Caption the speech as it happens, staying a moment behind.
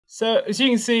So, as you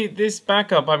can see, this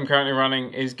backup I'm currently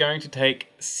running is going to take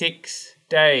 6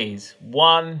 days.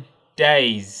 1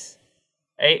 days.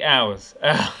 8 hours.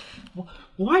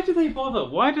 Why do they bother?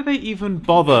 Why do they even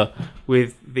bother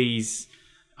with these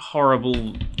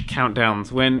horrible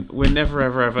countdowns when we're never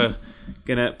ever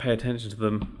gonna pay attention to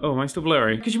them? Oh, am I still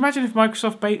blurry? Could you imagine if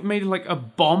Microsoft made like a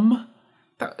bomb?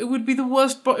 It would be the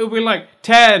worst. It would be like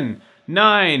 10,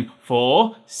 9,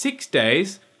 4, 6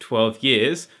 days, 12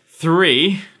 years,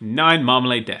 3, 9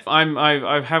 marmalade death.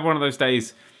 I've had one of those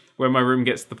days where my room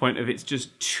gets to the point of it's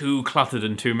just too cluttered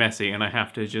and too messy, and I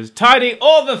have to just tidy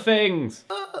all the things.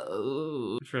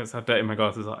 I just realised how dirty my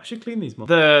glasses are. I should clean these more.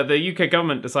 The UK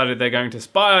government decided they're going to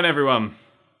spy on everyone.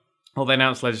 Well, they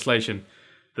announced legislation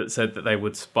that said that they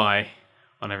would spy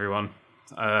on everyone.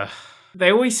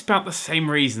 They always spout the same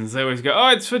reasons. They always go, oh,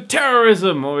 it's for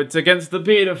terrorism, or it's against the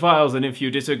paedophiles, and if you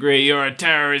disagree, you're a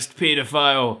terrorist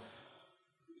paedophile.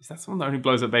 Is that someone that only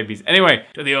blows up babies? Anyway,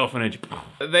 to the orphanage.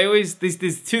 They always,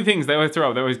 these two things they always throw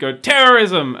up. They always go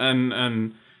terrorism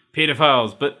and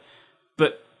paedophiles, but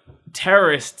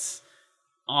terrorists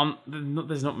aren't,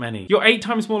 there's not many. You're 8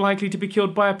 times more likely to be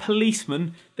killed by a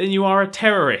policeman than you are a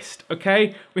terrorist,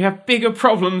 okay? We have bigger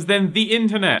problems than the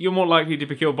internet. You're more likely to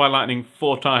be killed by lightning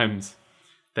 4 times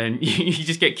than you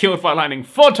just get killed by lightning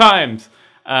 4 times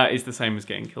is the same as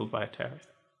getting killed by a terrorist.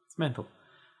 It's mental.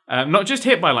 Not just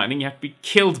hit by lightning, you have to be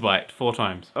killed by it 4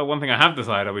 times. One thing I have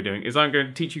decided I'll be doing is I'm going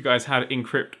to teach you guys how to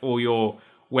encrypt all your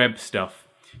web stuff.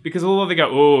 Because although they go,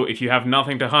 oh, if you have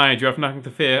nothing to hide, you have nothing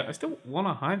to fear, I still want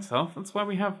to hide stuff. That's why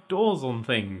we have doors on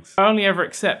things. I only ever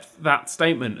accept that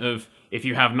statement of, if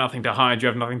you have nothing to hide, you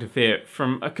have nothing to fear,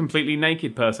 from a completely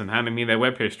naked person handing me their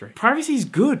web history. Privacy is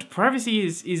good. Privacy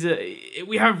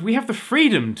we have the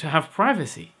freedom to have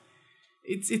privacy.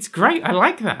 It's great. I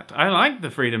like that. I like the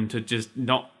freedom to just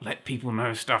not let people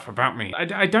know stuff about me.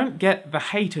 I don't get the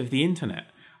hate of the internet.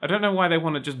 I don't know why they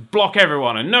want to just block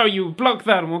everyone and no, you block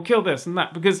that and we'll kill this and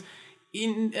that, because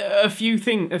in a few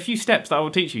steps that I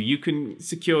will teach you, you can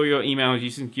secure your emails,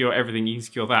 you can secure everything, you can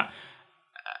secure that.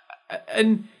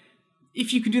 And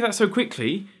if you can do that so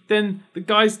quickly, then the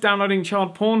guys downloading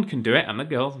child porn can do it, and the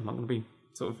girls. I'm not going to be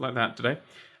sort of like that today.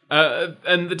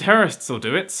 And the terrorists will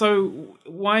do it, so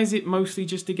why is it mostly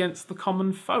just against the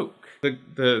common folk?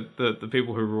 The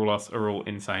people who rule us are all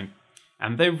insane.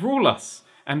 And they rule us.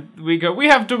 And we go, we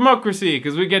have democracy,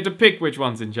 because we get to pick which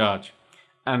one's in charge.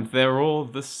 And they're all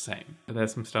the same.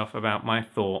 There's some stuff about my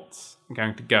thoughts. I'm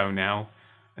going to go now.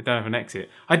 I don't have an exit.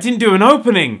 I didn't do an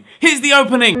opening! Here's the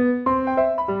opening!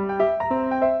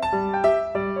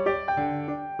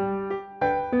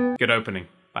 Good opening.